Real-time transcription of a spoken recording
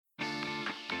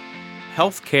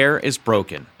Healthcare is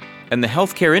broken, and the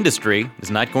healthcare industry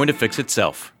is not going to fix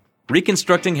itself.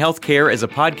 Reconstructing Healthcare is a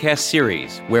podcast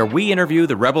series where we interview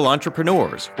the rebel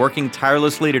entrepreneurs working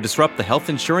tirelessly to disrupt the health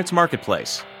insurance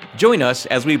marketplace. Join us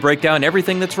as we break down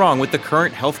everything that's wrong with the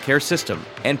current healthcare system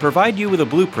and provide you with a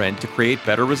blueprint to create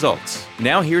better results.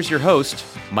 Now here's your host,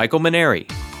 Michael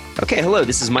Maneri. Okay, hello,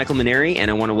 this is Michael Maneri,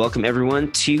 and I want to welcome everyone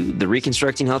to the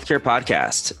Reconstructing Healthcare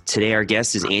podcast. Today, our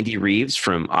guest is Andy Reeves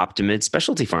from Optimid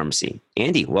Specialty Pharmacy.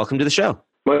 Andy, welcome to the show.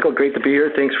 Michael, great to be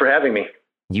here. Thanks for having me.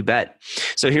 You bet.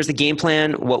 So here's the game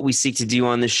plan. What we seek to do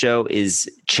on this show is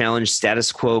challenge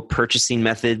status quo purchasing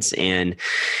methods and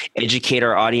educate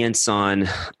our audience on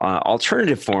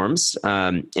alternative forms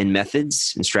and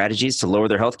methods and strategies to lower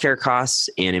their healthcare costs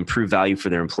and improve value for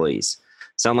their employees.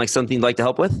 Sound like something you'd like to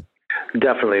help with?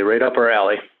 Definitely, right up our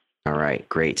alley. All right,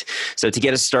 great. So to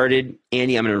get us started,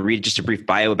 Andy, I'm going to read just a brief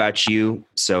bio about you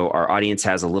so our audience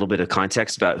has a little bit of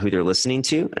context about who they're listening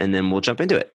to, and then we'll jump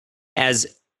into it. As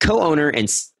co-owner and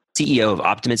CEO of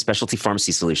Optimid Specialty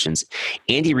Pharmacy Solutions,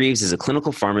 Andy Reeves is a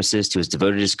clinical pharmacist who has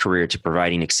devoted his career to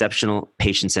providing exceptional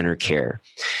patient-centered care.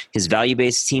 His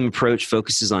value-based team approach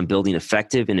focuses on building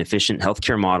effective and efficient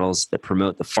healthcare models that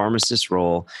promote the pharmacist's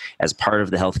role as part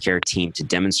of the healthcare team to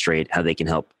demonstrate how they can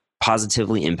help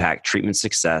positively impact treatment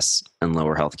success and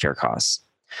lower healthcare costs.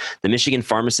 The Michigan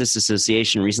Pharmacists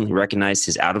Association recently recognized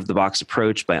his out-of-the-box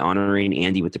approach by honoring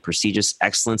Andy with the prestigious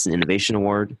Excellence in Innovation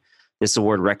Award. This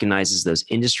award recognizes those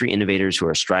industry innovators who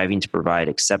are striving to provide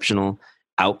exceptional,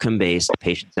 outcome-based,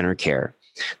 patient-centered care,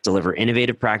 deliver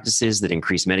innovative practices that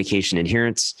increase medication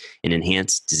adherence and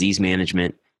enhance disease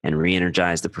management, and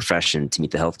re-energize the profession to meet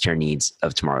the healthcare needs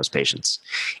of tomorrow's patients.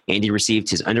 Andy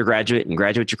received his undergraduate and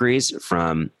graduate degrees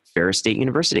from Ferris State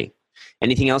University.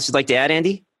 Anything else you'd like to add,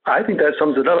 Andy? I think that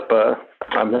sums it up.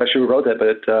 I'm not sure who wrote that,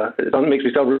 but it makes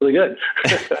me sound really good.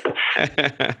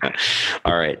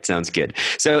 All right. Sounds good.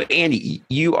 So, Andy,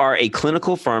 you are a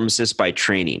clinical pharmacist by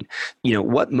training.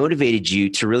 What motivated you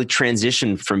to really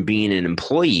transition from being an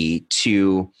employee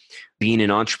to being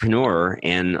an entrepreneur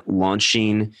and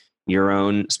launching your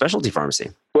own specialty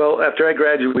pharmacy? Well, after I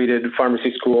graduated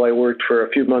pharmacy school, I worked for a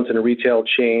few months in a retail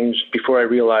chain before I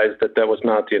realized that that was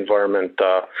not the environment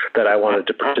that I wanted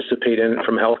to participate in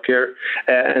from healthcare.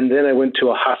 And then I went to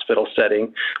a hospital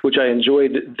setting, which I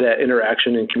enjoyed that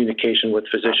interaction and communication with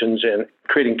physicians and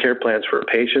creating care plans for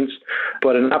patients.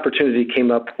 But an opportunity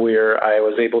came up where I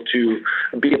was able to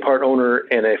be a part owner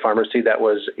in a pharmacy that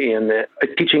was in a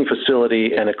teaching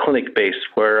facility and a clinic base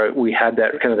where we had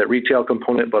that kind of that retail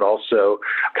component, but also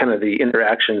kind of the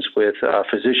interaction with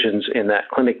physicians in that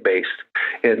clinic based.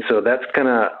 And so that's kind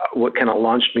of what kind of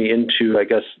launched me into, I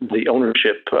guess, the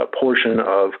ownership portion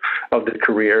of the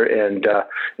career. And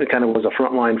it kind of was a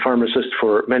frontline pharmacist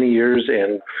for many years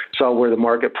and saw where the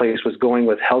marketplace was going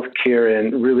with healthcare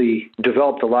and really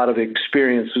developed a lot of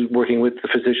experience working with the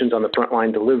physicians on the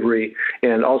frontline delivery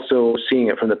and also seeing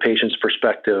it from the patient's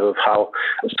perspective of how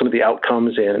some of the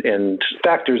outcomes and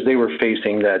factors they were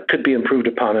facing that could be improved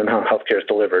upon and how healthcare is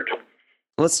delivered.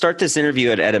 Let's start this interview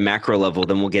at a macro level,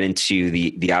 then we'll get into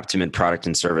the Optimid product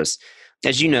and service.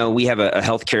 As you know, we have a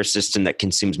healthcare system that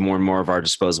consumes more and more of our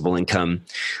disposable income,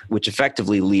 which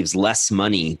effectively leaves less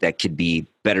money that could be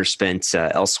better spent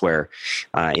elsewhere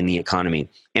in the economy.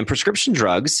 And prescription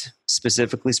drugs,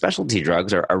 specifically specialty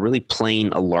drugs, are really playing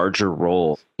a larger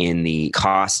role in the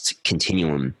cost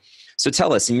continuum. So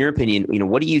tell us, in your opinion,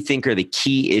 what do you think are the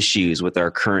key issues with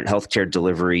our current healthcare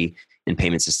delivery and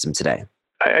payment system today?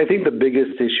 I think the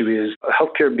biggest issue is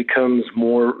healthcare becomes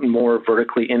more and more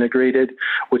vertically integrated,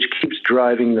 which keeps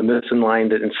driving the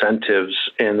misaligned incentives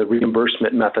and the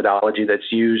reimbursement methodology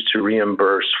that's used to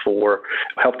reimburse for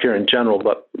healthcare in general.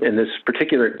 But in this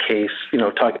particular case,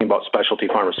 talking about specialty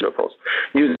pharmaceuticals,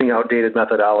 using outdated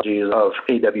methodologies of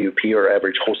AWP or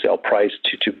average wholesale price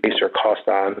to base our cost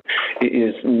on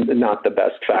is not the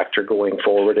best factor going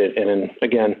forward. And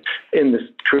again, in this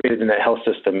created in that health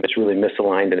system, it's really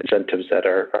misaligned incentives that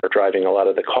are driving a lot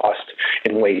of the cost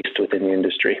and waste within the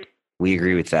industry. We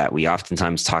agree with that. We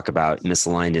oftentimes talk about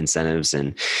misaligned incentives,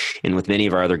 and with many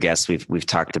of our other guests, we've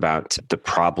talked about the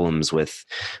problems with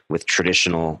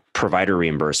traditional provider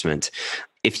reimbursement.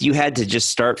 If you had to just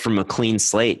start from a clean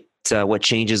slate, what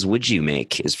changes would you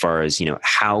make as far as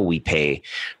how we pay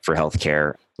for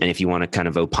healthcare? And if you want to kind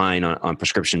of opine on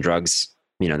prescription drugs,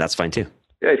 that's fine too.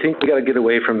 I think we got to get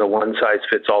away from the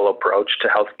one-size-fits-all approach to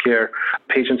healthcare.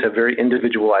 Patients have very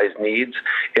individualized needs,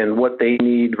 and what they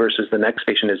need versus the next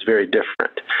patient is very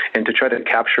different. And to try to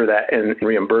capture that and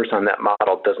reimburse on that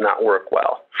model does not work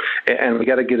well. And we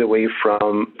got to get away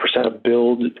from percent of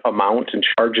billed amount and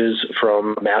charges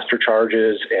from master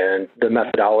charges and the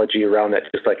methodology around that,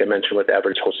 just like I mentioned with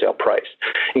average wholesale price,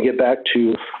 and get back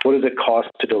to what does it cost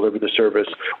to deliver the service,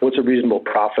 what's a reasonable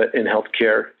profit in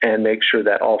healthcare, and make sure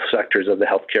that all sectors of the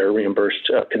healthcare are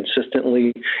reimbursed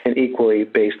consistently and equally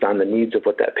based on the needs of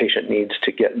what that patient needs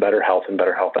to get better health and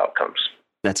better health outcomes.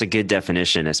 That's a good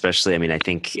definition, especially, I mean, I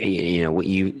think, what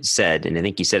you said, and I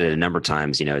think you said it a number of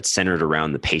times, it's centered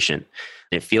around the patient.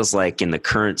 It feels like in the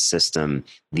current system,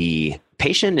 the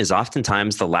patient is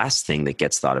oftentimes the last thing that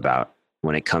gets thought about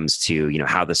when it comes to,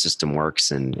 how the system works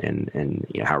and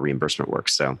how reimbursement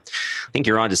works. So I think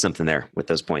you're onto something there with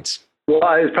those points. Well,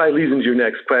 it probably leads into your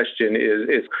next question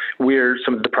is where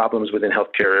some of the problems within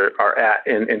healthcare are at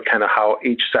and kind of how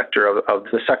each sector of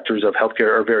the sectors of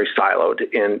healthcare are very siloed.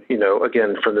 And,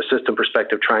 again, from the system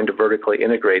perspective, trying to vertically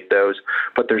integrate those,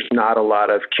 but there's not a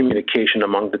lot of communication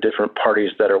among the different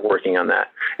parties that are working on that.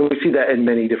 And we see that in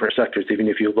many different sectors, even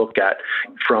if you look at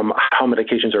from how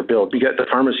medications are billed. You got the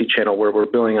pharmacy channel where we're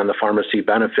billing on the pharmacy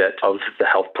benefit of the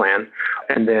health plan.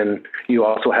 And then you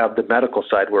also have the medical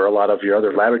side where a lot of your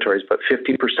other laboratories, but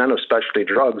 50% of specialty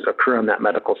drugs occur on that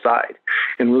medical side.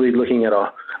 And really looking at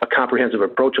a comprehensive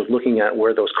approach of looking at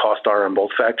where those costs are on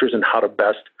both factors and how to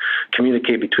best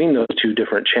communicate between those two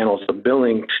different channels of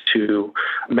billing to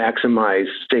maximize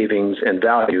savings and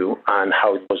value on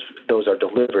how those are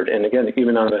delivered. And again,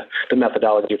 even on the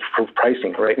methodology for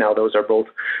pricing, right now, those are both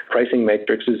pricing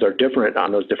matrices are different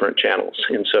on those different channels.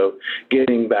 And so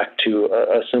getting back to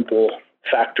a simple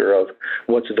factor of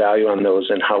what's value on those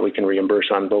and how we can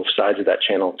reimburse on both sides of that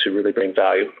channel to really bring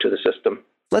value to the system.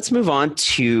 Let's move on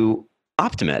to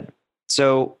OptiMed.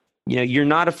 So, you're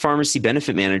not a pharmacy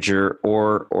benefit manager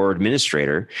or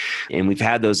administrator, and we've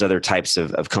had those other types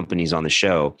of companies on the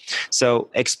show.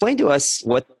 So explain to us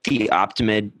what the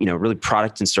OptiMed, really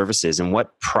product and service is and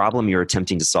what problem you're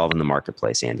attempting to solve in the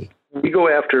marketplace, Andy. We go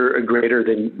after a greater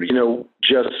than,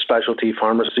 just specialty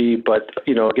pharmacy, but,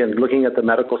 again, looking at the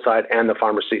medical side and the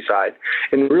pharmacy side.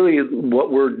 And really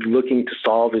what we're looking to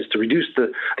solve is to reduce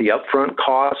the upfront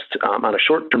cost on a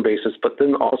short-term basis, but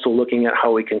then also looking at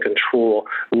how we can control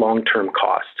long-term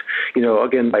cost.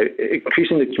 Again, by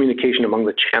increasing the communication among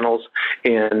the channels.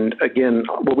 And again,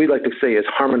 what we like to say is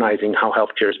harmonizing how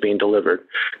healthcare is being delivered.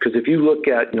 Because if you look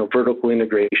at, vertical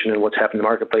integration and what's happening in the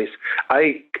marketplace,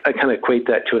 I kind of equate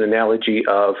that to an analogy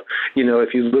of,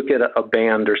 if you look at a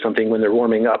band or something when they're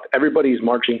warming up, everybody's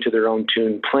marching to their own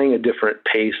tune, playing a different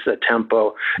pace, a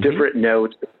tempo, different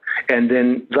notes. And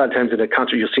then a lot of times in a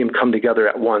concert, you'll see them come together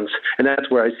at once. And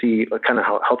that's where I see kind of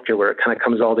how healthcare, where it kind of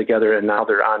comes all together and now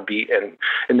they're on beat.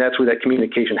 And that's where that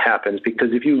communication happens. Because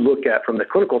if you look at from the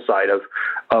clinical side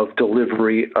of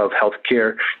delivery of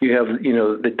healthcare, you have,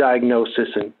 the diagnosis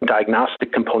and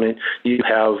diagnostic component, you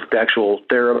have the actual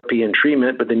therapy and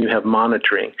treatment, but then you have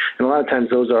monitoring. And a lot of times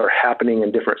those are happening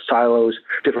in different silos,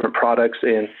 different products,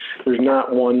 and there's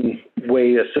not one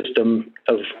way, a system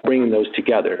of bringing those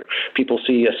together. People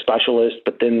see a specialist,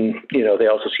 but then, they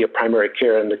also see a primary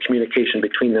care, and the communication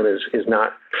between them is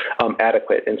not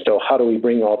adequate. And so how do we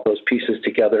bring all those pieces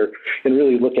together and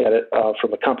really look at it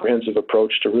from a comprehensive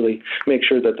approach to really make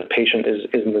sure that the patient is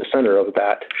in the center of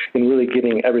that and really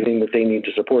getting everything that they need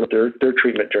to support their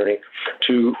treatment journey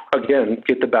to, again,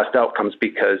 get the best outcomes.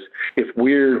 Because if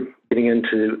we're getting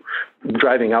into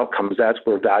driving outcomes, that's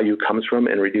where value comes from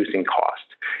and reducing cost.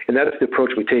 And that's the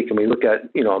approach we take. And we look at,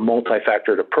 a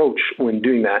multi-factored approach when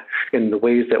doing that in the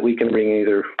ways that we can bring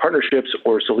either partnerships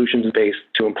or solutions-based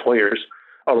to employers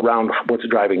around what's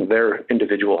driving their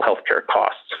individual healthcare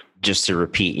costs. Just to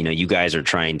repeat, you guys are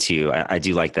trying to, I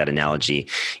do like that analogy,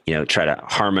 try to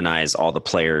harmonize all the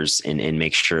players and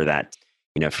make sure that,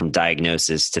 from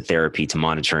diagnosis to therapy to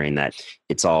monitoring, that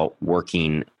it's all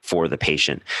working for the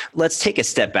patient. Let's take a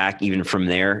step back even from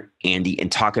there, Andy,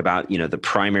 and talk about, the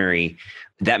primary,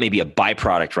 that may be a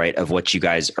byproduct, right, of what you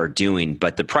guys are doing,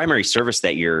 but the primary service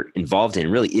that you're involved in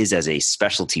really is as a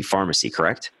specialty pharmacy,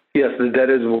 correct? Yes, that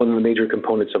is one of the major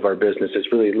components of our business, is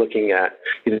really looking at,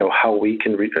 how we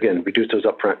can, reduce those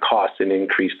upfront costs and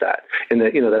increase that. And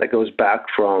that goes back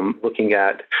from looking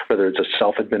at whether it's a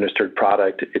self-administered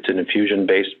product, it's an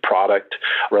infusion-based product,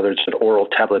 whether it's an oral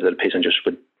tablet that a patient just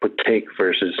would take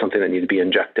versus something that needs to be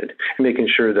injected, and making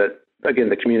sure that, again,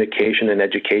 the communication and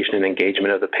education and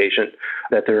engagement of the patient,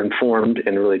 that they're informed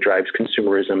and really drives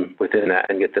consumerism within that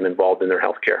and get them involved in their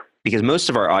healthcare. Because most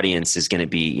of our audience is going to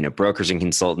be, brokers and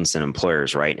consultants and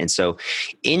employers, right? And so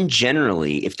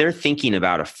generally, if they're thinking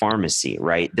about a pharmacy,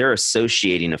 right, they're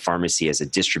associating a pharmacy as a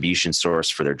distribution source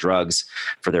for their drugs,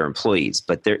 for their employees,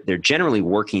 but they're generally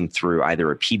working through either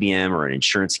a PBM or an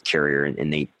insurance carrier,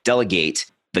 and they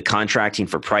delegate the contracting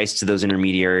for price to those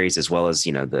intermediaries, as well as,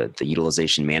 the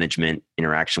utilization management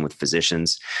interaction with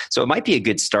physicians. So it might be a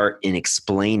good start in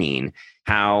explaining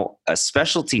how a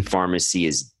specialty pharmacy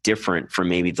is different from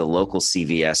maybe the local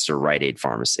CVS or Rite Aid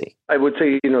pharmacy. I would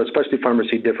say, specialty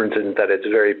pharmacy difference in that it's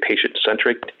very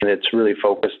patient-centric, and it's really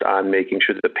focused on making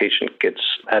sure that the patient gets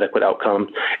adequate outcome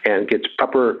and gets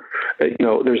proper,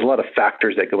 there's a lot of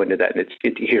factors that go into that, and it's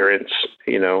adherence,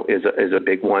 is a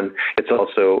big one. It's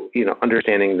also,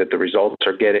 understanding that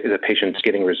the patient's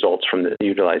getting results from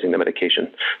utilizing the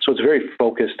medication. So it's very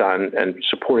focused on and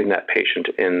supporting that patient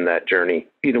in that journey.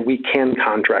 We can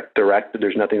contract direct.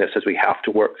 There's nothing that says we have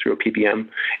to work through a PBM.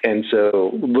 And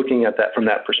so looking at that from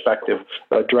that perspective,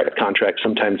 a direct contract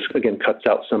sometimes, again, cuts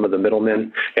out some of the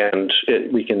middlemen. And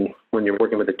when you're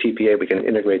working with a TPA, we can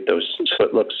integrate those so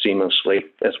it looks seamlessly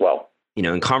as well.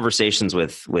 In conversations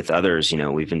with others,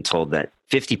 we've been told that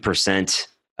 50%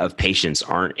 of patients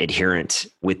aren't adherent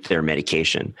with their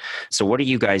medication. So what are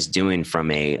you guys doing from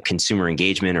a consumer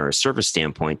engagement or a service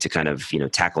standpoint to kind of,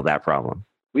 tackle that problem?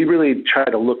 We really try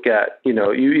to look at, you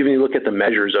look at the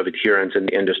measures of adherence in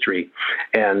the industry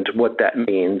and what that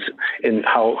means and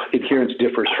how adherence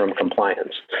differs from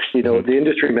compliance. The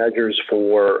industry measures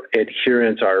for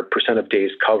adherence are percent of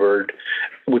days covered,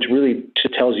 which really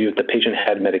tells you if the patient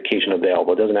had medication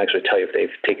available. It doesn't actually tell you if they've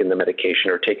taken the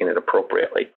medication or taken it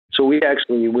appropriately. So we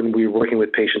actually, when we're working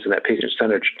with patients in that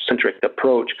patient-centric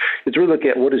approach, it's really look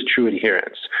at what is true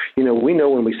adherence. We know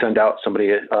when we send out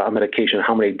somebody a medication,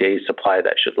 how many days supply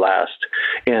that should last.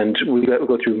 And we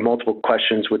go through multiple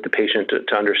questions with the patient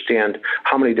to understand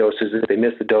how many doses, if they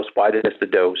missed the dose, why they missed the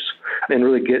dose, and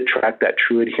really track that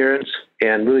true adherence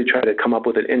and really try to come up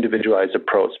with an individualized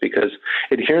approach, because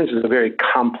adherence is a very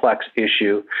complex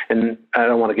issue. And I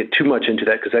don't want to get too much into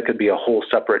that because that could be a whole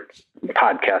separate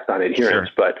podcast on adherence.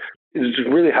 Sure. But it's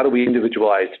really how do we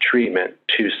individualize treatment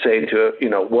to say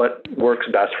what works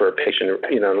best for a patient,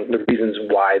 the reasons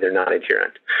why they're not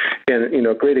adherent. And,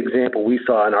 a great example we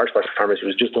saw in our specialty pharmacy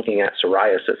was just looking at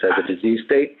psoriasis as a disease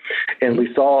state. And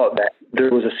we saw that there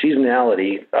was a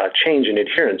seasonality change in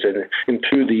adherence and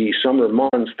through the summer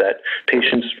months that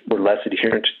patients were less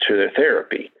adherent to their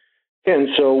therapy. And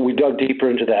so we dug deeper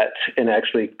into that and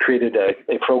actually created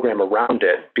a program around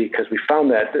it, because we found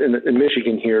that in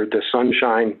Michigan here, the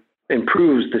sunshine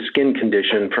improves the skin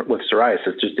condition with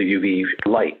psoriasis, just the UV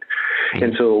light.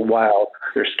 And so while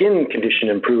their skin condition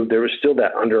improved, there was still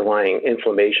that underlying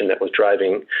inflammation that was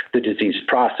driving the disease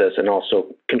process and also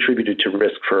contributed to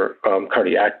risk for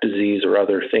cardiac disease or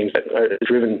other things that are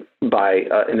driven by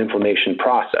an inflammation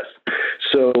process.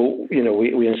 So,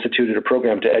 we instituted a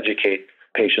program to educate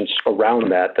patients around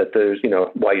that there's,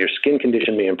 while your skin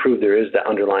condition may improve, there is that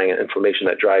underlying inflammation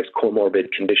that drives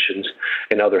comorbid conditions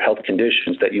and other health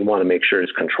conditions that you want to make sure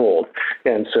is controlled.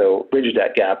 And so bridge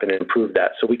that gap and improve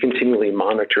that. So we continually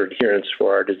monitor adherence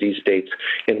for our disease states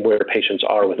and where patients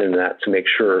are within that to make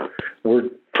sure we're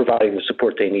providing the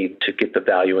support they need to get the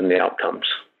value and the outcomes.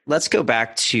 Let's go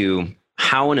back to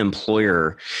how an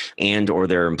employer and or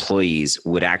their employees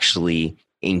would actually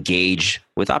engage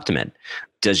with Optimed.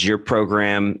 Does your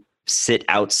program sit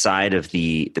outside of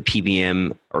the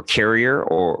PBM or carrier,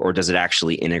 or does it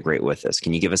actually integrate with this?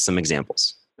 Can you give us some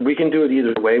examples? We can do it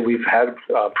either way. We've had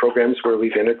programs where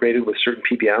we've integrated with certain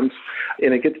PBMs,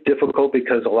 and it gets difficult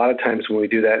because a lot of times when we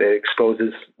do that, it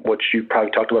exposes what you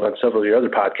probably talked about on several of your other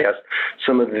podcasts,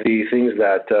 some of the things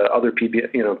that other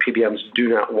PBMs do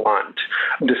not want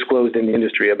disclosed in the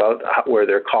industry about where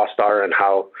their costs are and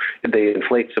how they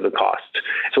inflate to the cost.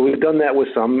 So we've done that with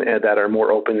some that are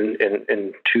more open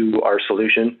to our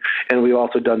solution, and we've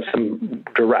also done some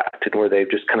direct, where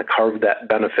they've just kind of carved that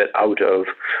benefit out of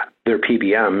their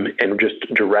PBM and just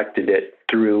directed it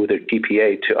through the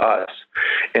TPA to us.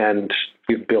 And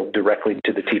we've billed directly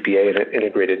to the TPA and it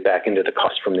integrated back into the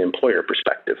cost from the employer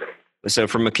perspective. So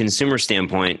from a consumer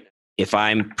standpoint, if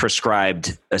I'm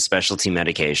prescribed a specialty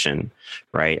medication,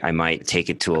 right, I might take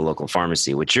it to a local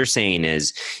pharmacy. What you're saying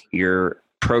is your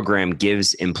program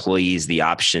gives employees the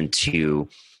option to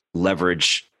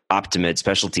leverage Optimed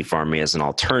Specialty Pharmacy as an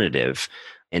alternative.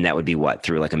 And that would be what,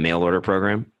 through like a mail order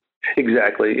program?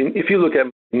 Exactly. And if you look at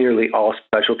nearly all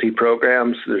specialty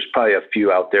programs, there's probably a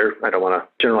few out there. I don't want to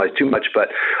generalize too much, but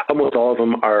almost all of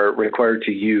them are required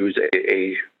to use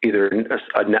either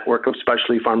a network of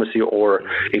specialty pharmacy or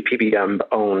a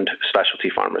PBM-owned specialty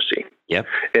pharmacy. Yep.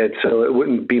 And so it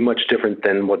wouldn't be much different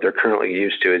than what they're currently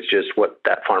used to. It's just what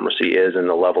that pharmacy is and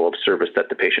the level of service that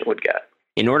the patient would get.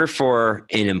 In order for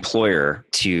an employer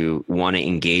to want to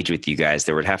engage with you guys,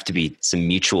 there would have to be some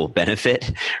mutual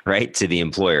benefit, right, to the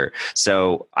employer.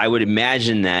 So I would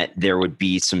imagine that there would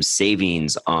be some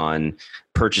savings on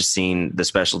purchasing the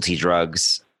specialty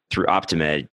drugs through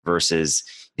Optimed versus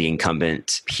the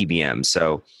incumbent PBM.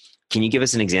 So can you give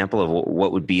us an example of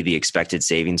what would be the expected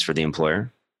savings for the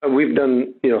employer? We've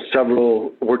done,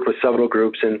 worked with several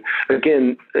groups. And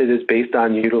again, it is based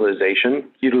on utilization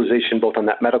both on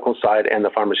that medical side and the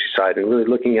pharmacy side, and really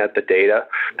looking at the data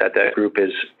that group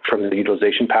is from the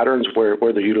utilization patterns, where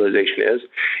the utilization is,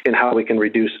 and how we can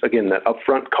reduce, again, that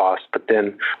upfront cost, but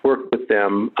then work with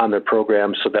them on their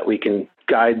programs so that we can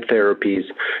guide therapies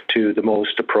to the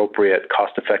most appropriate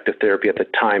cost-effective therapy at the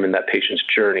time in that patient's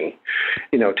journey.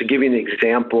 To give you an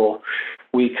example,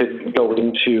 we could go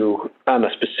into on a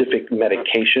specific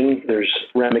medication. There's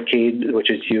Remicade, which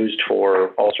is used for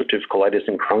ulcerative colitis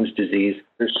and Crohn's disease.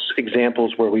 There's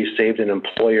examples where we saved an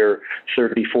employer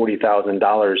 $30,000,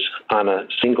 $40,000 on a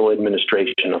single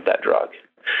administration of that drug.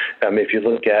 If you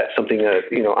look at something that,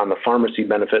 on the pharmacy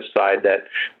benefit side, that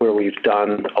where we've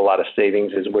done a lot of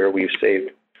savings is where we've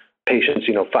saved patients,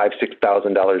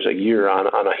 $5,000-$6,000 a year on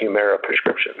a Humira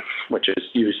prescription, which is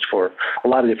used for a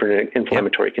lot of different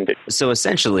inflammatory conditions. So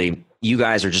essentially, you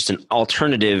guys are just an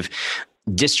alternative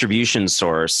distribution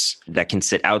source that can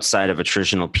sit outside of a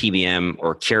traditional PBM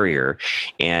or carrier,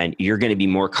 and you're going to be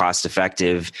more cost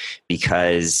effective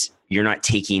because you're not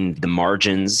taking the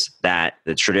margins that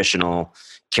the traditional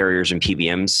carriers and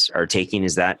PBMs are taking.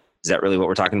 Is that really what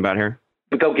we're talking about here?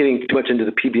 Without getting too much into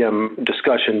the PBM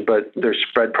discussion, but there's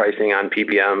spread pricing on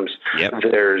PBMs. Yep.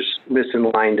 There's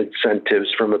misaligned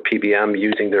incentives from a PBM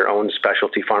using their own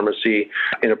specialty pharmacy,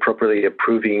 inappropriately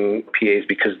approving PAs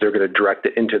because they're going to direct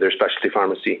it into their specialty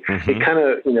pharmacy. Mm-hmm. It kind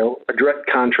of, a direct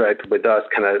contract with us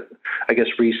kind of,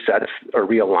 resets or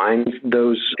realigns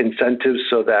those incentives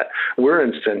so that we're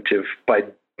incentive by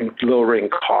lowering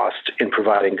cost in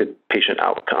providing good patient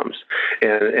outcomes.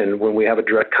 And when we have a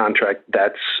direct contract,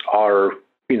 that's our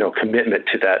commitment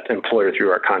to that employer through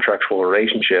our contractual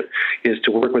relationship, is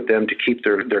to work with them to keep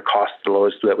their costs the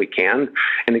lowest that we can.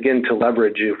 And again, to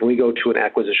leverage, if we go to an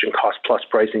acquisition cost plus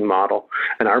pricing model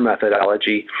and our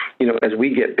methodology, as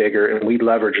we get bigger and we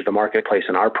leverage the marketplace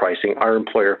and our pricing, our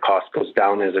employer cost goes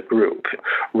down as a group,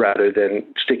 rather than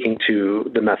sticking to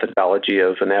the methodology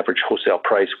of an average wholesale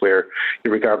price where,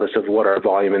 regardless of what our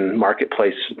volume and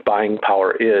marketplace buying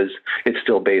power is, it's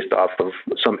still based off of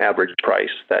some average price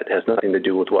that has nothing to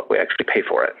do with what we actually pay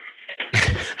for it.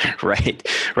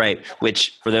 Right.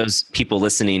 Which, for those people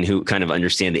listening who kind of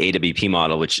understand the AWP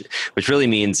model, which really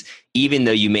means even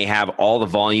though you may have all the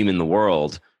volume in the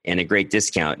world and a great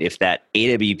discount, if that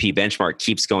AWP benchmark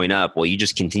keeps going up, well, you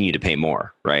just continue to pay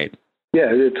more, right? Yeah,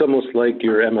 it's almost like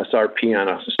your MSRP on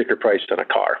a sticker price on a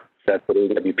car. That's what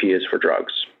AWP is for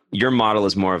drugs. Your model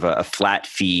is more of a flat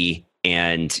fee,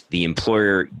 and the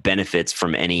employer benefits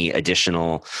from any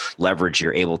additional leverage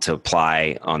you're able to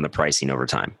apply on the pricing over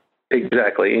time.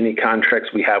 Exactly. Any contracts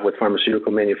we have with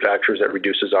pharmaceutical manufacturers that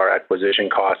reduces our acquisition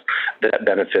costs, that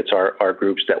benefits our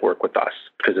groups that work with us,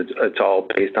 because it's all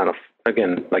based on,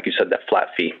 again, like you said, that flat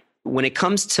fee. When it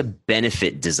comes to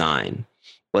benefit design,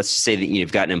 let's just say that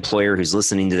you've got an employer who's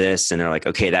listening to this and they're like,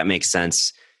 okay, that makes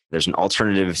sense. There's an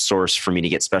alternative source for me to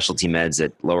get specialty meds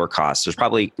at lower costs. There's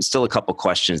probably still a couple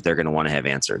questions they're going to want to have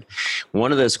answered.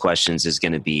 One of those questions is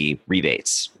going to be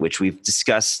rebates, which we've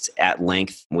discussed at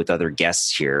length with other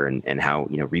guests here, and how,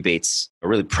 rebates are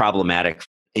really problematic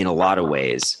in a lot of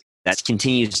ways. That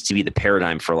continues to be the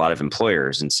paradigm for a lot of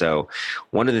employers. And so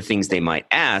one of the things they might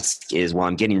ask is, well,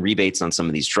 I'm getting rebates on some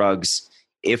of these drugs.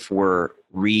 If we're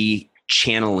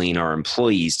channeling our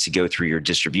employees to go through your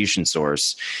distribution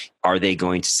source, are they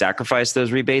going to sacrifice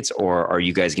those rebates, or are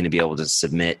you guys going to be able to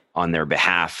submit on their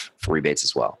behalf for rebates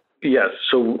as well? Yes.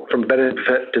 So from a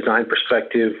benefit design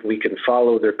perspective, we can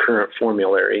follow their current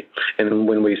formulary. And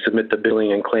when we submit the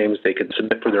billing and claims, they can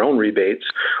submit for their own rebates,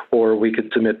 or we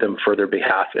could submit them for their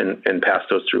behalf and pass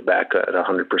those through back at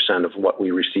 100% of what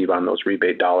we receive on those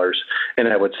rebate dollars. And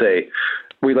I would say,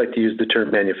 we like to use the term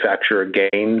manufacturer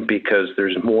gain because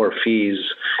there's more fees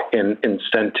and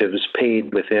incentives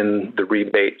paid within the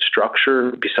rebate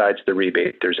structure besides the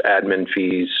rebate. There's admin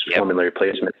fees, formulary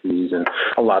placement fees, and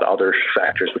a lot of other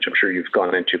factors, which I'm sure you've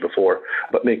gone into before.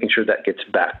 But making sure that gets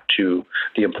back to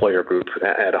the employer group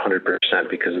at 100%,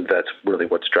 because that's really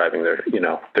what's driving their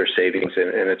savings,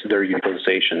 and it's their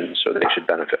utilization, so they should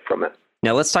benefit from it.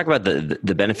 Now let's talk about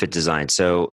the benefit design.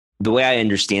 So the way I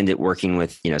understand it, working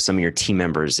with some of your team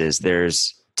members, is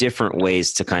there's different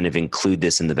ways to kind of include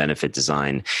this in the benefit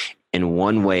design. And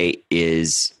one way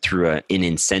is through an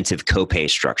incentive copay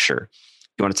structure.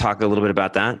 You want to talk a little bit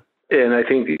about that? And I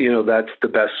think, that's the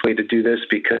best way to do this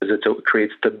because it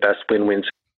creates the best win-win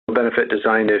benefit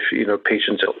design. If,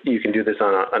 patients, you can do this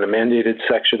on a mandated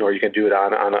section, or you can do it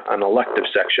on an elective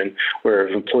section where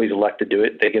if employees elect to do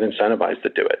it, they get incentivized to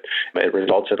do it. It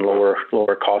results in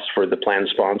lower costs for the plan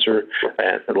sponsor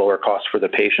and lower costs for the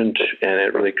patient, and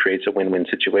it really creates a win-win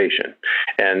situation.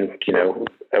 And,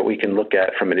 we can look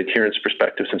at from an adherence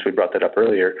perspective, since we brought that up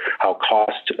earlier, how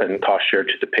cost and cost share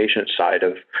to the patient side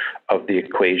of the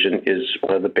equation is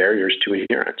one of the barriers to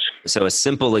adherence. So a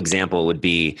simple example would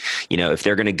be, if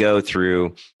they're going to go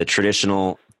through the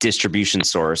traditional distribution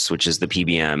source, which is the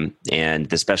PBM, and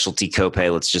the specialty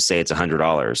copay, let's just say it's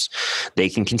 $100, they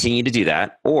can continue to do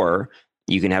that, or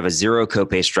you can have a zero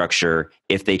copay structure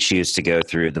if they choose to go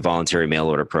through the voluntary mail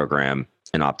order program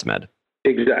in Optimed.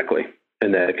 Exactly.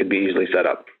 And that could be easily set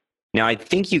up. Now, I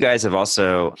think you guys have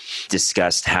also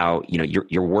discussed how,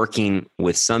 you're working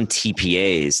with some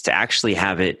TPAs to actually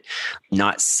have it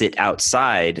not sit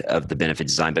outside of the benefit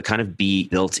design, but kind of be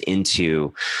built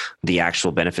into the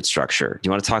actual benefit structure. Do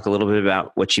you want to talk a little bit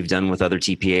about what you've done with other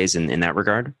TPAs in that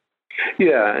regard?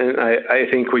 Yeah, and I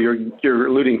think what you're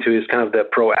alluding to is kind of the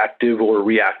proactive or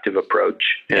reactive approach.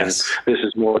 And yes. This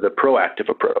is more the proactive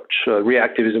approach.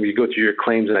 Reactive is when you go through your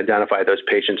claims and identify those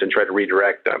patients and try to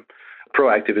redirect them.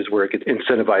 Proactive is where it gets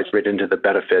incentivized right into the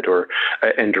benefit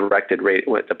and directed right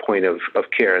at the point of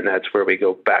care. And that's where we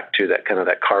go back to that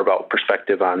carve out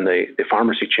perspective on the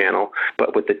pharmacy channel.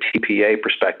 But with the TPA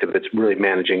perspective, it's really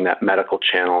managing that medical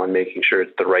channel and making sure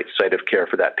it's the right site of care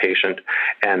for that patient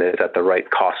and it's at the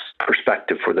right cost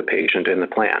perspective for the patient in the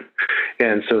plan.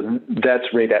 And so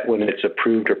that's right at when it's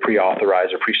approved or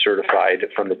pre-authorized or pre-certified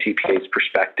from the TPA's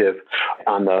perspective.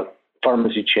 On the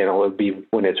pharmacy channel, it would be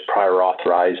when it's prior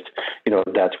authorized,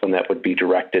 that's when that would be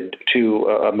directed to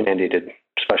a mandated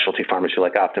specialty pharmacy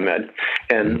like Optimed.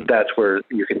 And that's where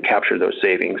you can capture those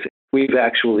savings. We've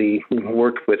actually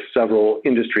worked with several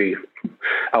industry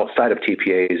outside of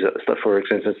TPAs, for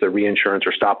instance, the reinsurance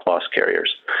or stop loss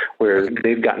carriers, where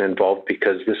they've gotten involved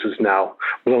because this is now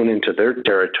blown into their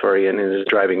territory and is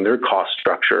driving their cost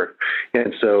structure.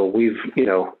 And so we've,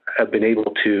 have been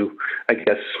able to,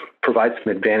 provide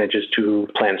some advantages to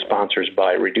plan sponsors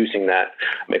by reducing that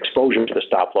exposure to the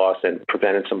stop loss and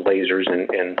preventing some lasers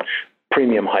and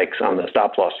premium hikes on the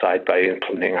stop loss side by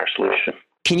implementing our solution.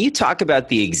 Can you talk about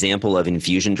the example of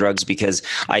infusion drugs? Because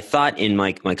I thought in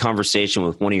my conversation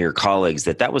with one of your colleagues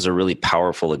that was a really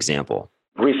powerful example.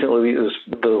 Recently, it was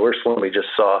the worst one we just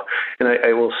saw. And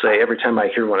I will say, every time I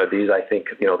hear one of these, I think,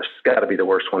 this has got to be the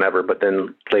worst one ever. But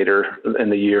then later in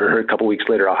the year, a couple of weeks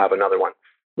later, I'll have another one.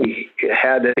 We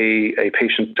had a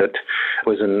patient that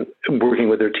was working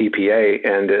with their TPA,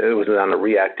 and it was on a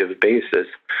reactive basis.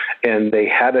 And they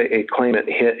had a claimant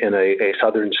hit in a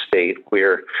southern state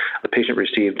where the patient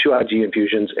received 2 IG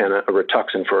infusions and a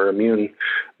Rituxan for immune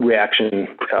reaction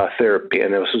therapy.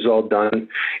 And this was all done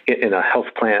in a health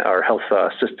plan or health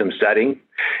system setting.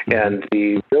 And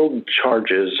the billed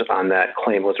charges on that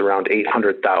claim was around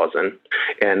 $800,000.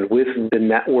 And with the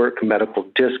network medical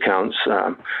discounts,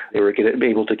 they were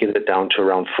able to get it down to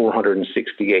around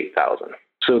 $468,000.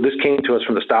 So this came to us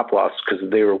from the stop loss because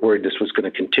they were worried this was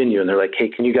going to continue. And they're like, hey,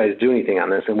 can you guys do anything on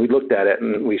this? And we looked at it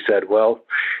and we said, well,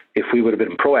 if we would have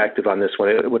been proactive on this one,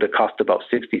 it would have cost about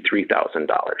 $63,000.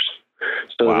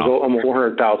 So wow. There's almost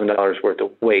 $400,000 worth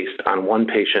of waste on one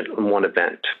patient in one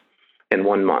event in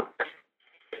 1 month.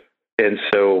 And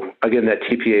so, again, that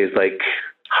TPA is like,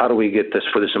 how do we get this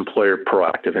for this employer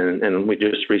proactive? And we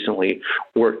just recently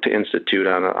worked to institute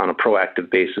on a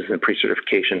proactive basis and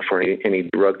pre-certification for any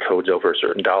drug codes over a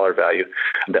certain dollar value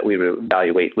that we would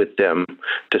evaluate with them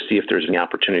to see if there's any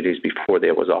opportunities before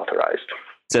they was authorized.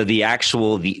 So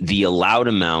the allowed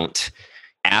amount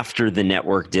after the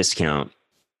network discount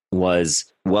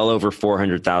was well over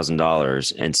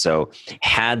 $400,000. And so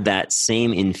had that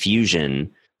same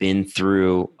infusion been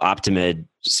through Optimed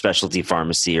specialty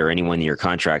pharmacy or anyone you're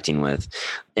contracting with,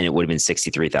 and it would have been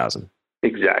 $63,000.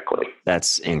 Exactly.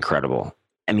 That's incredible.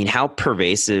 I mean, how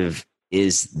pervasive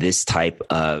is this type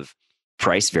of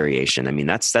price variation? I mean,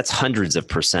 that's hundreds of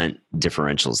 %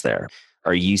 differentials there.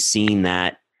 Are you seeing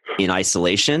that in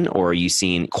isolation, or are you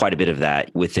seeing quite a bit of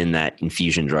that within that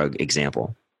infusion drug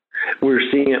example? We're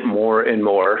seeing it more and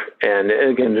more. And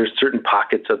again, there's certain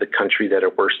pockets of the country that are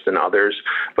worse than others.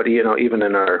 But, even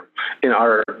in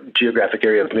our geographic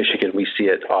area of Michigan, we see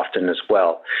it often as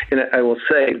well. And I will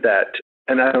say that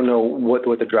And I don't know what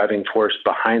the driving force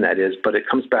behind that is, but it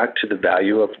comes back to the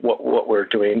value of what we're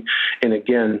doing. And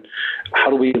again, how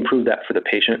do we improve that for the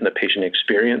patient and the patient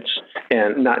experience?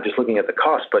 And not just looking at the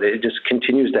cost, but it just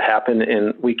continues to happen.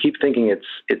 And we keep thinking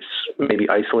it's maybe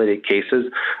isolated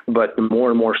cases, but the more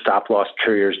and more stop-loss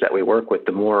carriers that we work with,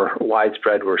 the more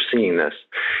widespread we're seeing this.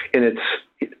 And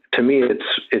to me,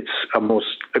 it's almost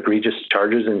egregious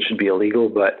charges and should be illegal,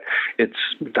 but it's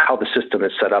how the system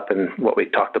is set up, and what we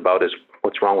talked about is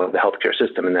what's wrong with the healthcare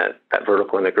system, and that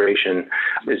vertical integration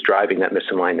is driving that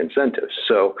misaligned incentives.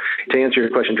 So to answer your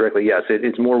question directly, yes,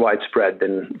 it's more widespread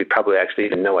than we probably actually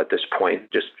even know at this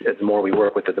point. Just the more we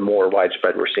work with it, the more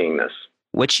widespread we're seeing this.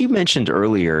 What you mentioned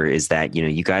earlier is that,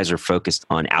 you guys are focused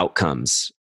on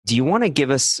outcomes. Do you want to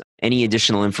give us any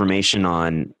additional information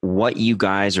on what you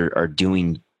guys are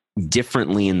doing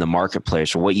differently in the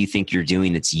marketplace, or what you think you're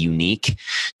doing that's unique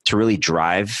to really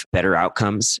drive better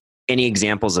outcomes? Any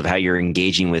examples of how you're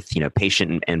engaging with,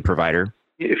 patient and provider?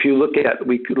 If you look at,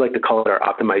 we could like to call it our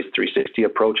optimized 360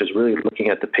 approach, is really looking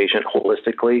at the patient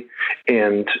holistically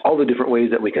and all the different ways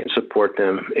that we can support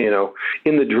them.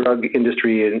 In the drug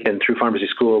industry and through pharmacy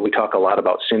school, we talk a lot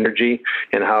about synergy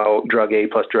and how drug A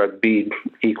plus drug B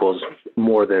equals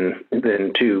more than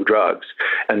two drugs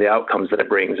and the outcomes that it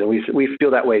brings. And we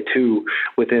feel that way too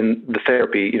within the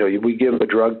therapy. We give a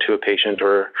drug to a patient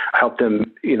or help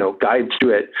them, guide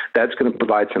through it. That's going to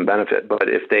provide some benefit. But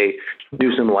if they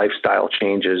do some lifestyle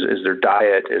changes, is there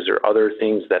diet? Is there other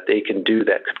things that they can do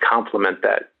that could complement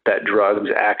that drug's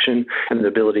action and the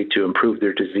ability to improve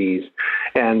their disease?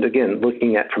 And again,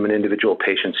 looking at from an individual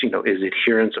patient's, is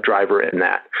adherence a driver in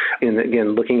that? And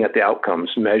again, looking at the outcomes,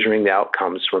 measuring the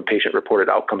outcomes from patient-reported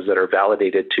outcomes that are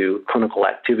validated to clinical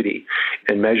activity,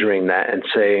 and measuring that and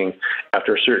saying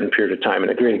after a certain period of time.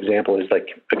 And a great example is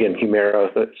again,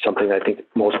 Humira, something I think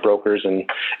most brokers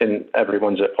and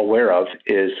everyone's aware of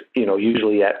is,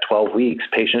 usually at 12 weeks,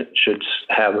 patient should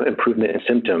have improvement in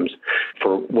symptoms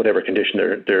for whatever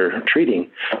condition they're treating.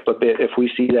 But if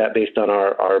we see that based on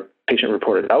our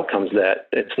patient-reported outcomes that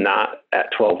it's not at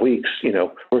 12 weeks,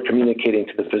 we're communicating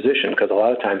to the physician, because a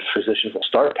lot of times physicians will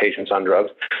start patients on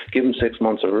drugs, give them 6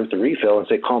 months of the refill and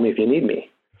say, call me if you need me.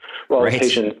 Well, right. The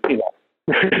patient,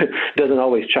 doesn't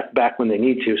always check back when they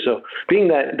need to. So being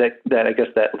that I guess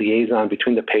that liaison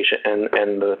between the patient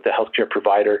and the healthcare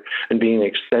provider, and being an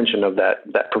extension of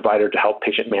that provider to help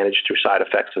patient manage through side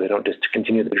effects, so they don't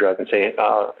discontinue the drug and say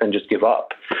and just give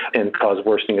up and cause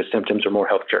worsening of symptoms or more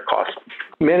healthcare costs.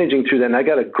 Managing through that, and I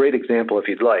got a great example if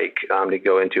you'd like to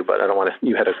go into, but I don't want to.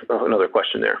 You had another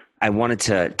question there. I wanted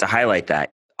to highlight that.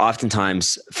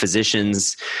 Oftentimes,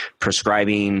 physicians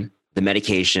prescribing the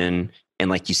medication, and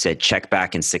like you said, check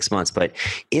back in 6 months. But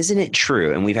isn't it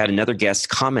true, and we've had another guest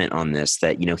comment on this,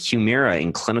 that Humira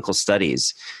in clinical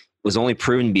studies was only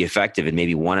proven to be effective in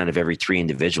maybe 1 out of every 3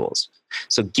 individuals.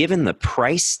 So given the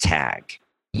price tag,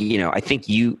 I think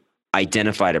you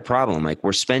identified a problem. Like,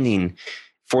 we're spending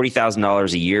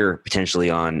 $40,000 a year potentially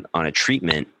on a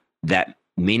treatment that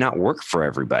may not work for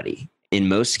everybody. In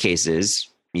most cases,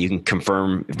 you can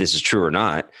confirm if this is true or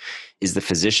not, is the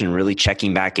physician really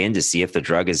checking back in to see if the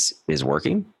drug is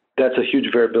working? That's a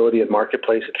huge variability in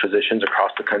marketplace at physicians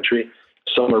across the country.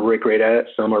 Some are really great at it,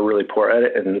 some are really poor at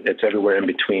it, and it's everywhere in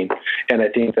between. And I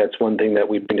think that's one thing that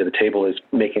we bring to the table, is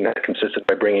making that consistent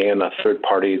by bringing in a third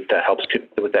party that helps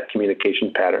with that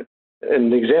communication pattern.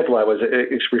 And the example I was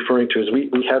referring to is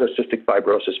we had a cystic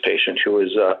fibrosis patient who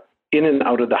was in and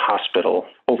out of the hospital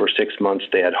over 6 months.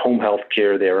 They had home health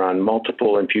care. They were on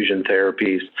multiple infusion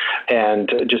therapies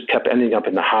and just kept ending up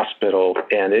in the hospital.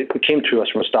 And it came to us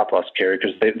from a stop-loss carrier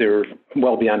because they were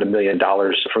well beyond $1 million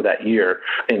for that year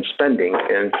in spending.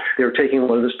 And they were taking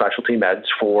one of the specialty meds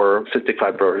for cystic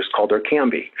fibrosis called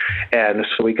Orkambi. And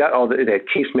so we got they had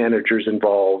case managers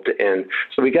involved. And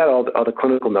so we got all the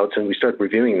clinical notes, and we started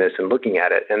reviewing this and looking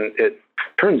at it. And it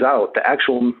turns out the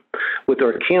actual, with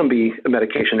Orkambi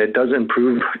medication, it does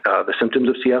improve the symptoms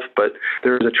of CF, but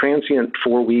there's a transient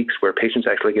 4 weeks where patients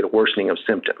actually get a worsening of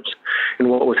symptoms. And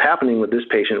what was happening with this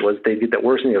patient was they'd get that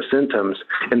worsening of symptoms,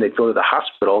 and they'd go to the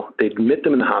hospital, they'd admit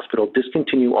them in the hospital,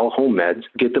 discontinue all home meds,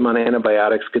 get them on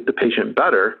antibiotics, get the patient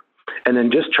better, and then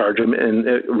discharge them and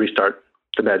restart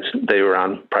the meds they were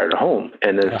on prior to home.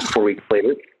 And then 4 weeks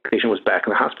later, the patient was back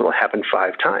in the hospital. It happened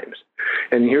 5 times.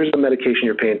 And here's the medication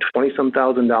you're paying $20-some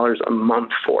thousand a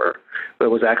month for, but it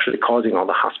was actually causing all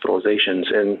the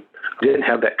hospitalizations and didn't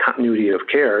have that continuity of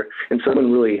care and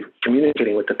someone really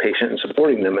communicating with the patient and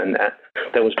supporting them, and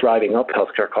that was driving up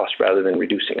healthcare costs rather than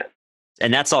reducing it.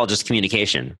 And that's all just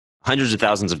communication. Hundreds of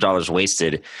thousands of dollars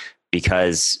wasted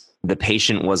because the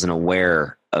patient wasn't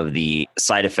aware of the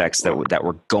side effects that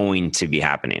were going to be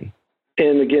happening.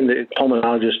 And again, the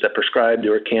pulmonologist that prescribed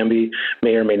Orkambi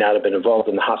may or may not have been involved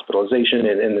in the hospitalization.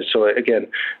 And so again,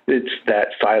 it's that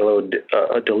siloed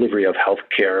delivery of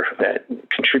healthcare that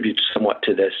contributes somewhat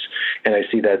to this. And I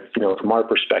see that, from our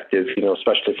perspective,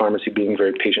 especially pharmacy being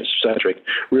very patient-centric,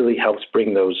 really helps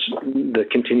bring the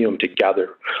continuum together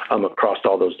across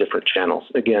all those different channels.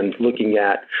 Again, looking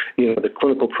at, the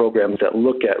clinical programs that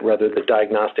look at whether the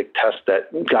diagnostic test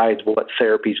that guides what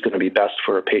therapy is going to be best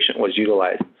for a patient was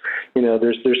utilized.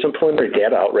 There's some preliminary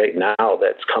data out right now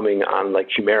that's coming on, like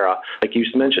Humira. Like you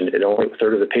mentioned, it only a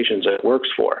third of the patients it works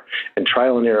for. And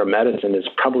trial and error medicine is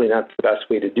probably not the best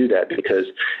way to do that, because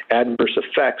adverse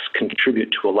effects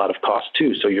contribute to a lot of cost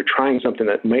too. So you're trying something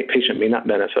that patient may not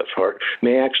benefit for,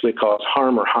 may actually cause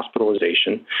harm or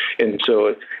hospitalization. And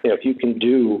so, if you can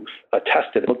do a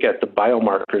test and look at the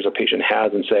biomarkers a patient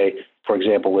has and say, for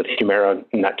example, with Humira,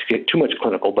 not to get too much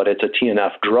clinical, but it's a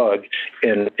TNF drug.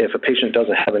 And if a patient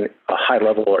doesn't have a high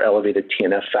level or elevated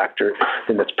TNF factor,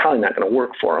 then that's probably not going to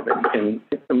work for them.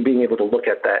 And being able to look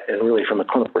at that and really from a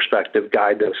clinical perspective,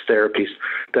 guide those therapies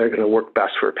that are going to work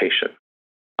best for a patient.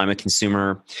 I'm a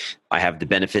consumer. I have the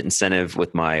benefit incentive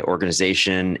with my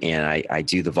organization, and I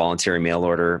do the voluntary mail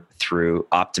order through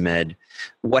Optimed.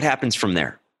 What happens from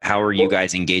there? How are you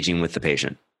guys engaging with the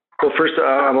patient? Well, first,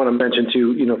 I want to mention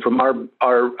too, from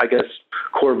our I guess,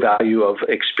 core value of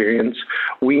experience,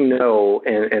 we know,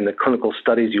 and the clinical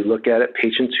studies you look at it,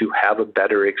 patients who have a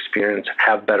better experience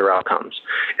have better outcomes.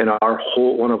 And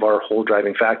one of our whole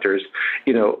driving factors,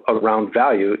 around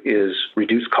value is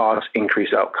reduce costs,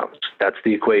 increase outcomes. That's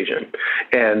the equation.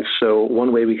 And so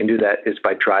one way we can do that is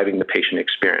by driving the patient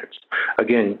experience.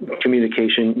 Again,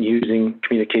 communication, using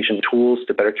communication tools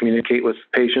to better communicate with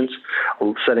patients,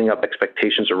 setting up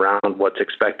expectations around what's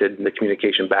expected, and the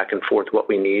communication back and forth, what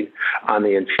we need. On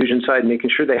the infusion side, making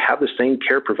sure they have the same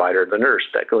care provider, the nurse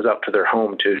that goes out to their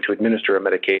home to administer a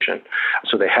medication.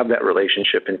 So they have that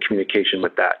relationship and communication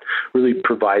with that, really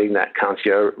providing that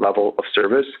concierge level of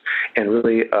service and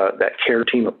really that care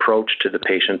team approach to the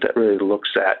patient that really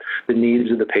looks at the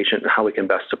needs of the patient and how we can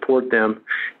best support them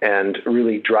and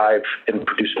really drive and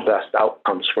produce the best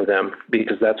outcomes for them,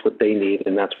 because that's what they need,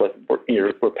 and that's what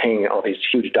we're paying all these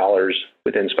huge dollars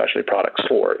within specialty products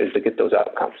for, is to get those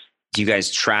outcomes. Do you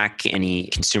guys track any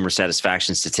consumer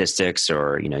satisfaction statistics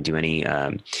or, do any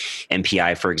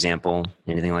MPI, for example,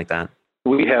 anything like that?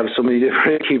 We have so many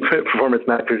different key performance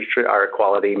metrics. Our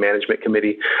quality management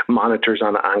committee monitors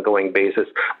on an ongoing basis,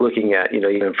 looking at,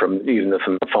 even from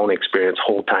the phone experience,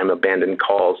 hold time abandoned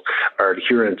calls, our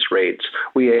adherence rates.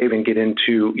 We even get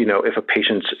into, if a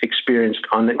patient's experienced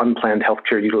unplanned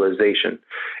healthcare utilization.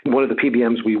 One of the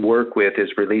PBMs we work with is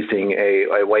releasing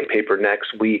a white paper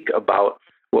next week about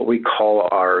what we call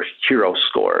our HERO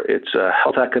score. It's a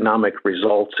health economic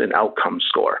results and outcome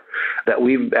score that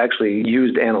we've actually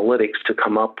used analytics to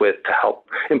come up with to help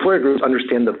employer groups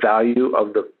understand the value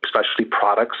of the specialty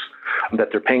products that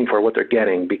they're paying for, what they're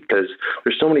getting, because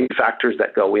there's so many factors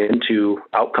that go into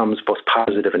outcomes, both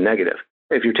positive and negative.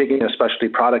 If you're taking a specialty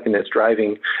product and it's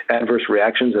driving adverse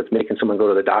reactions, that's making someone go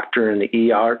to the doctor in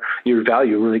the ER, your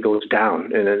value really goes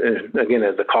down. And again,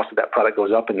 as the cost of that product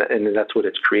goes up and that's what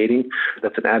it's creating,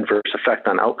 that's an adverse effect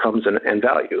on outcomes and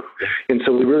value. And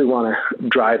so we really want to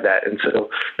drive that. And so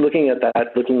looking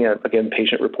at, again,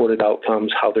 patient-reported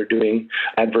outcomes, how they're doing,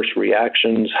 adverse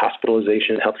reactions,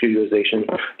 hospitalization, healthcare utilization,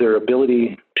 their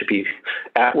ability to be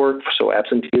at work, so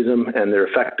absenteeism, and their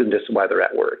effectiveness while they're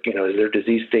at work. As their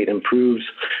disease state improves,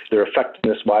 their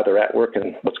effectiveness while they're at work,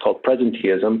 and what's called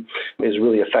presenteeism, is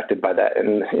really affected by that.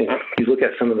 And if you look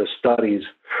at some of the studies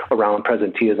around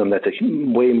presenteeism, that's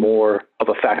way more of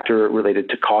a factor related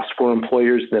to cost for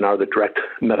employers than are the direct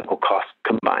medical costs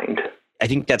combined. I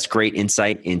think that's great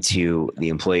insight into the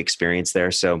employee experience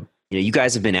there. So, you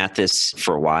guys have been at this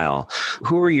for a while.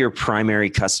 Who are your primary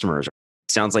customers?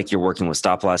 Sounds like you're working with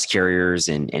stop-loss carriers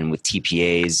and with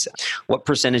TPAs. What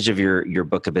percentage of your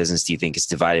book of business do you think is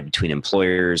divided between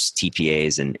employers,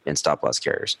 TPAs, and stop-loss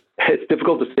carriers? It's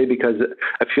difficult to say because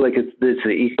I feel like it's the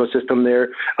ecosystem there.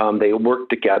 They work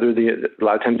together. A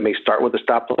lot of times they may start with a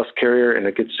stop-loss carrier and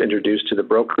it gets introduced to the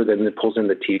broker, then it pulls in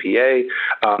the TPA.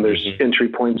 There's entry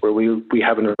points where we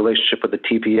have a relationship with the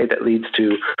TPA that leads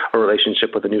to a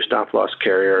relationship with a new stop-loss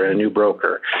carrier and a new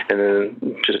broker. And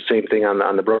then just the same thing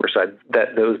on the broker side,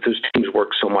 that those teams work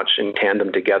so much in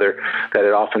tandem together that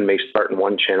it often may start in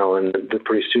one channel and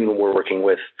pretty soon we're working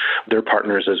with their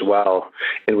partners as well.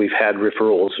 And we've had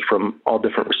referrals from all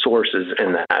different sources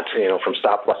in that, from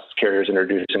stop-loss carriers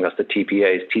introducing us to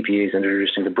TPAs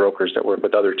introducing the brokers that work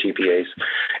with other TPAs.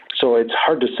 So it's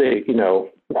hard to say,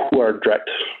 who our direct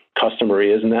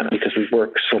customary, isn't that? Because we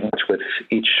work so much with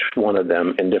each one of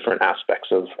them in different aspects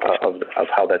of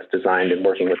how that's designed and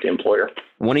working with the employer.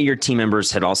 One of your team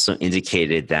members had also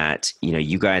indicated that,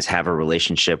 you guys have a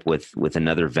relationship with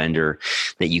another vendor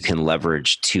that you can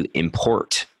leverage to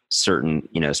import certain,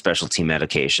 specialty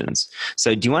medications.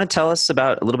 So do you want to tell us a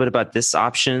little bit about this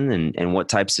option and what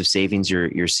types of savings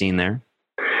you're seeing there?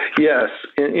 Yes.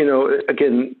 And,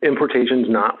 again, importation is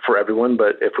not for everyone,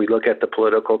 but if we look at the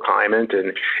political climate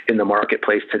and in the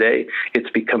marketplace today, it's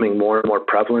becoming more and more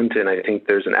prevalent. And I think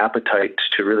there's an appetite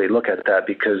to really look at that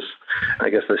because I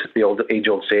guess this is the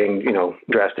age-old saying,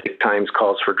 drastic times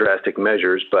calls for drastic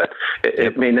measures, but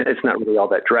it's not really all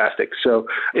that drastic. So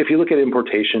if you look at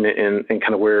importation and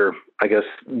kind of where I guess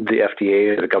the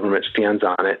FDA, the government stands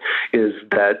on it, is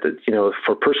that,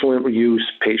 for personal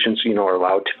use, patients, are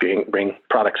allowed to bring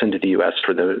products into the U.S.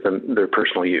 for their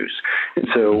personal use. And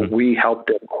so we help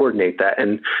them coordinate that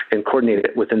and coordinate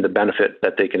it within the benefit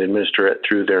that they can administer it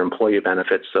through their employee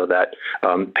benefits so that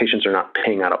patients are not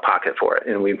paying out of pocket for it.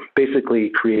 And we basically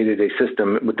created a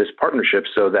system with this partnership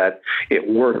so that it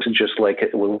works just like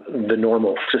the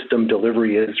normal system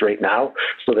delivery is right now,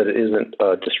 so that it isn't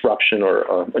a disruption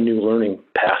or a new learning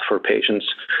path for patients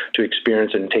to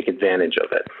experience and take advantage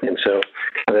of it. And so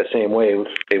in that same way,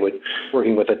 they would,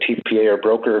 working with a TPA or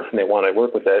broker, and they want to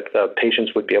work with it,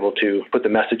 patients would be able to put the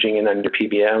messaging in on your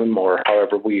PBM or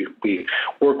however we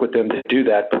work with them to do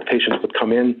that. But the patients would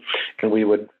come in and we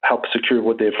would help secure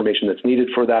what the information that's needed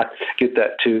for that, get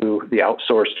that to the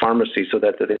outsourced pharmacy so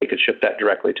that they could ship that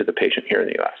directly to the patient here in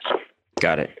the U.S.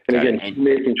 Got it. And again,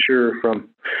 making sure from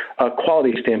a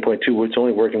quality standpoint too, it's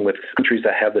only working with countries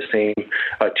that have the same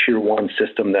tier 1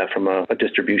 system that from a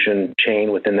distribution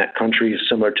chain within that country is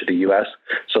similar to the U.S.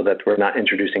 so that we're not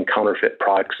introducing counterfeit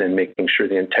products and making sure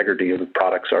the integrity of the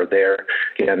products are there.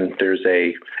 Again, there's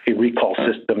a recall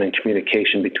system and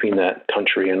communication between that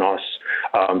country and us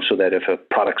so that if a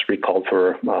product's recalled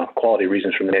for quality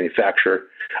reasons from the manufacturer,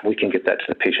 we can get that to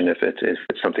the patient if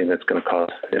it's something that's going to cause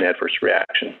an adverse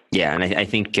reaction. Yeah, and I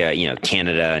think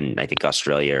Canada and I think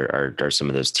Australia are some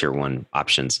of those tier 1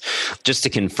 options. Just to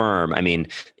confirm, I mean,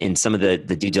 in some of the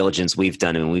due diligence we've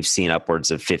done, and we've seen upwards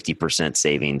of 50%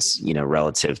 savings,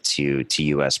 relative to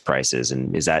U.S. prices.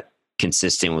 And is that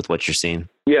consistent with what you're seeing?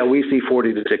 Yeah, we see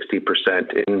 40 to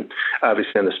 60%. And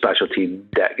obviously on the specialty,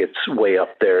 that gets way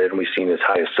up there. And we've seen as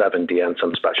high as 70 on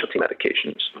some specialty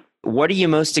medications. What are you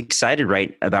most excited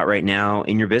about right now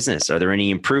in your business? Are there any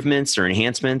improvements or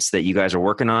enhancements that you guys are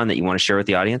working on that you want to share with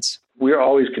the audience? We're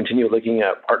always continue looking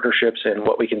at partnerships and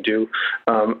what we can do.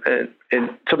 And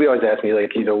somebody always asks me,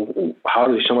 how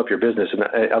do you sum up your business? And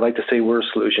I like to say we're a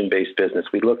solution-based business.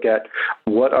 We look at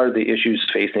what are the issues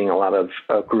facing a lot of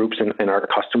groups in our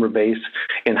customer base,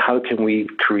 and how can we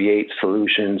create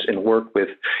solutions and work with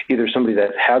either somebody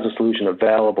that has a solution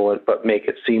available but make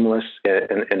it seamless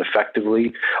and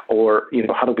effectively, or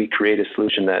how do we create a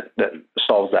solution that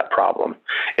solves that problem?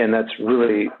 And that's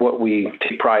really what we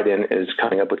take pride in, is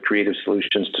coming up with creative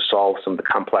solutions to solve some of the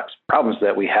complex problems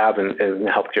that we have in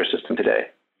the healthcare system today.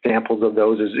 Examples of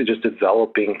those is just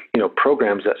developing,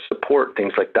 programs that support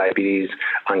things like diabetes,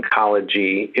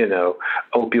 oncology,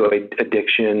 opioid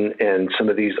addiction, and some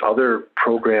of these other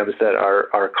programs that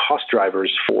are cost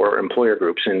drivers for employer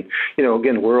groups. And,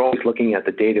 again, we're always looking at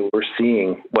the data. We're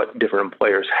seeing what different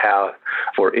employers have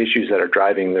for issues that are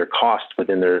driving their cost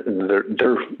within their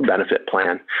benefit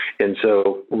plan. And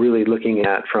so really looking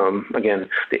at from, again,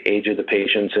 the age of the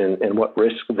patients and what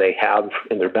risks they have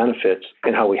in their benefits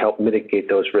and how we help mitigate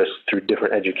those risks through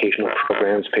different educational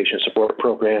programs, patient support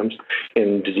programs,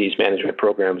 and disease management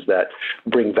programs that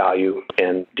bring value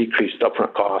and decrease the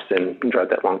upfront costs and drive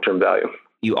that long-term value.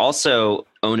 You also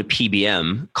own a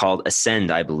PBM called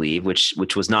Ascend, I believe,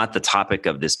 which was not the topic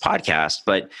of this podcast.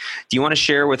 But do you want to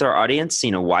share with our audience,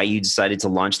 why you decided to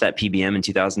launch that PBM in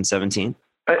 2017?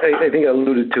 I think I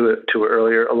alluded to it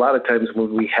earlier. A lot of times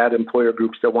when we had employer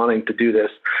groups that wanting to do this,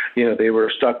 they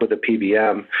were stuck with a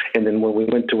PBM. And then when we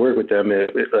went to work with them,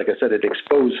 like I said, it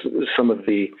exposed some of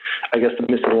the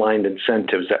misaligned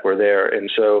incentives that were there. And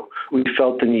so we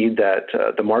felt the need that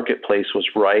the marketplace was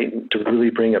right to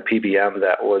really bring a PBM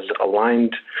that was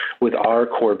aligned with our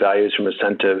core values from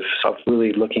incentives of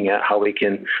really looking at how we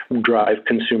can drive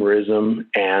consumerism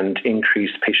and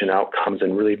increase patient outcomes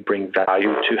and really bring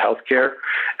value to healthcare.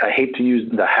 I hate to use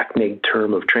the hackneyed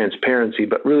term of transparency,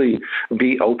 but really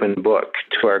be open book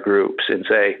to our groups and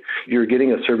say, you're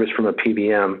getting a service from a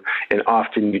PBM, and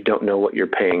often you don't know what you're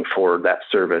paying for that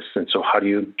service. And so how do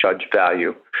you judge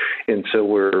value? And so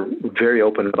we're very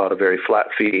open about a very flat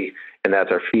fee and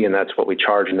that's our fee, and that's what we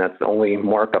charge, and that's the only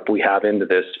markup we have into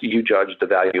this. You judge the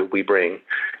value we bring.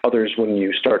 Others, when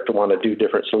you start to want to do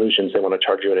different solutions, they want to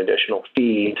charge you an additional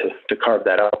fee to carve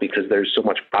that out because there's so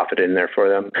much profit in there for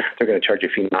them. They're going to charge you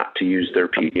a fee not to use their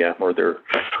PDM or their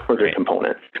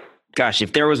component. Gosh,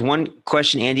 if there was one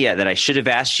question, Andy, that I should have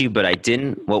asked you, but I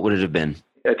didn't, what would it have been?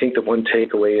 I think the one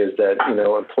takeaway is that,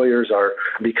 employers are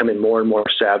becoming more and more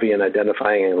savvy in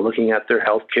identifying and looking at their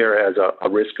healthcare as a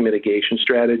risk mitigation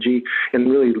strategy and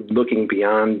really looking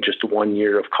beyond just 1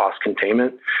 year of cost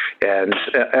containment. And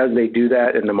as they do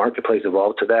that and the marketplace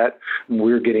evolves to that,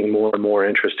 we're getting more and more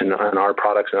interest in our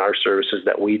products and our services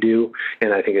that we do.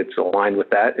 And I think it's aligned with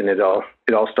that. And it all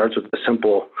starts with the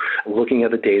simple looking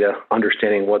at the data,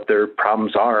 understanding what their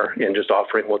problems are, and just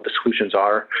offering what the solutions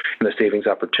are and the savings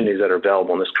opportunities that are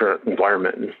available in this current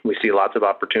environment. And we see lots of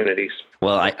opportunities.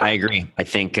 Well, I agree. I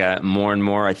think more and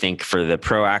more, I think for the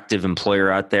proactive employer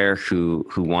out there who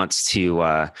wants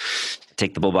to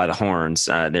take the bull by the horns,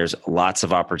 there's lots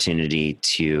of opportunity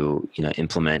to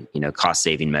implement cost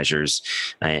saving measures,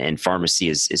 and pharmacy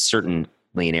is certainly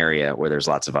an area where there's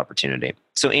lots of opportunity.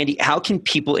 So Andy, how can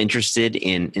people interested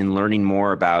in learning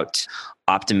more about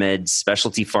OptiMed's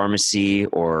specialty pharmacy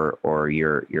or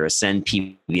your Ascend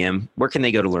PBM, where can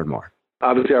they go to learn more?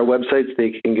 Obviously, our websites,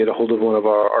 they can get a hold of one of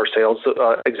our sales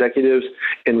executives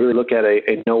and really look at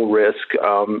a no risk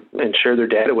and share their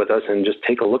data with us and just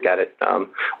take a look at it.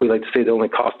 We like to say the only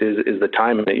cost is the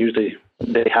time, and usually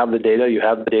they have the data, you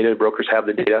have the data, brokers have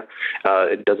the data.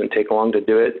 It doesn't take long to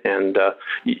do it, and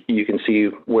you can see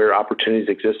where opportunities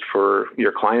exist for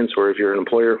your clients, or if you're an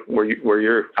employer, where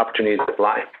your opportunities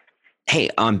lie.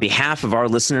 Hey, on behalf of our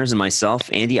listeners and myself,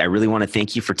 Andy, I really want to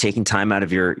thank you for taking time out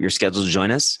of your schedule to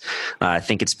join us. I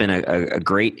think it's been a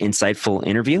great, insightful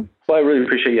interview. Well, I really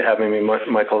appreciate you having me,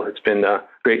 Michael. It's been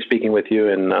great speaking with you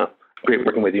and great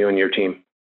working with you and your team.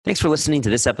 Thanks for listening to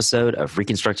this episode of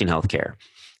Reconstructing Healthcare.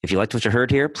 If you liked what you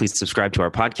heard here, please subscribe to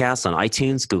our podcast on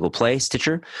iTunes, Google Play,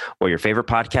 Stitcher, or your favorite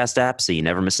podcast app so you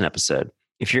never miss an episode.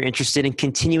 If you're interested in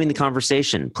continuing the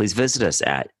conversation, please visit us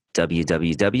at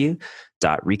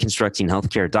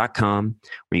www.reconstructinghealthcare.com,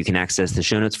 where you can access the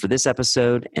show notes for this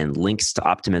episode and links to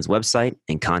OptiMed's website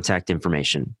and contact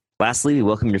information. Lastly, we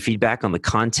welcome your feedback on the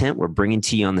content we're bringing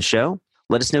to you on the show.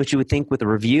 Let us know what you would think with a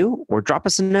review, or drop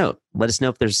us a note. Let us know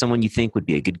if there's someone you think would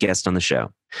be a good guest on the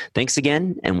show. Thanks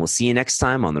again, and we'll see you next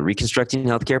time on the Reconstructing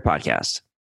Healthcare podcast.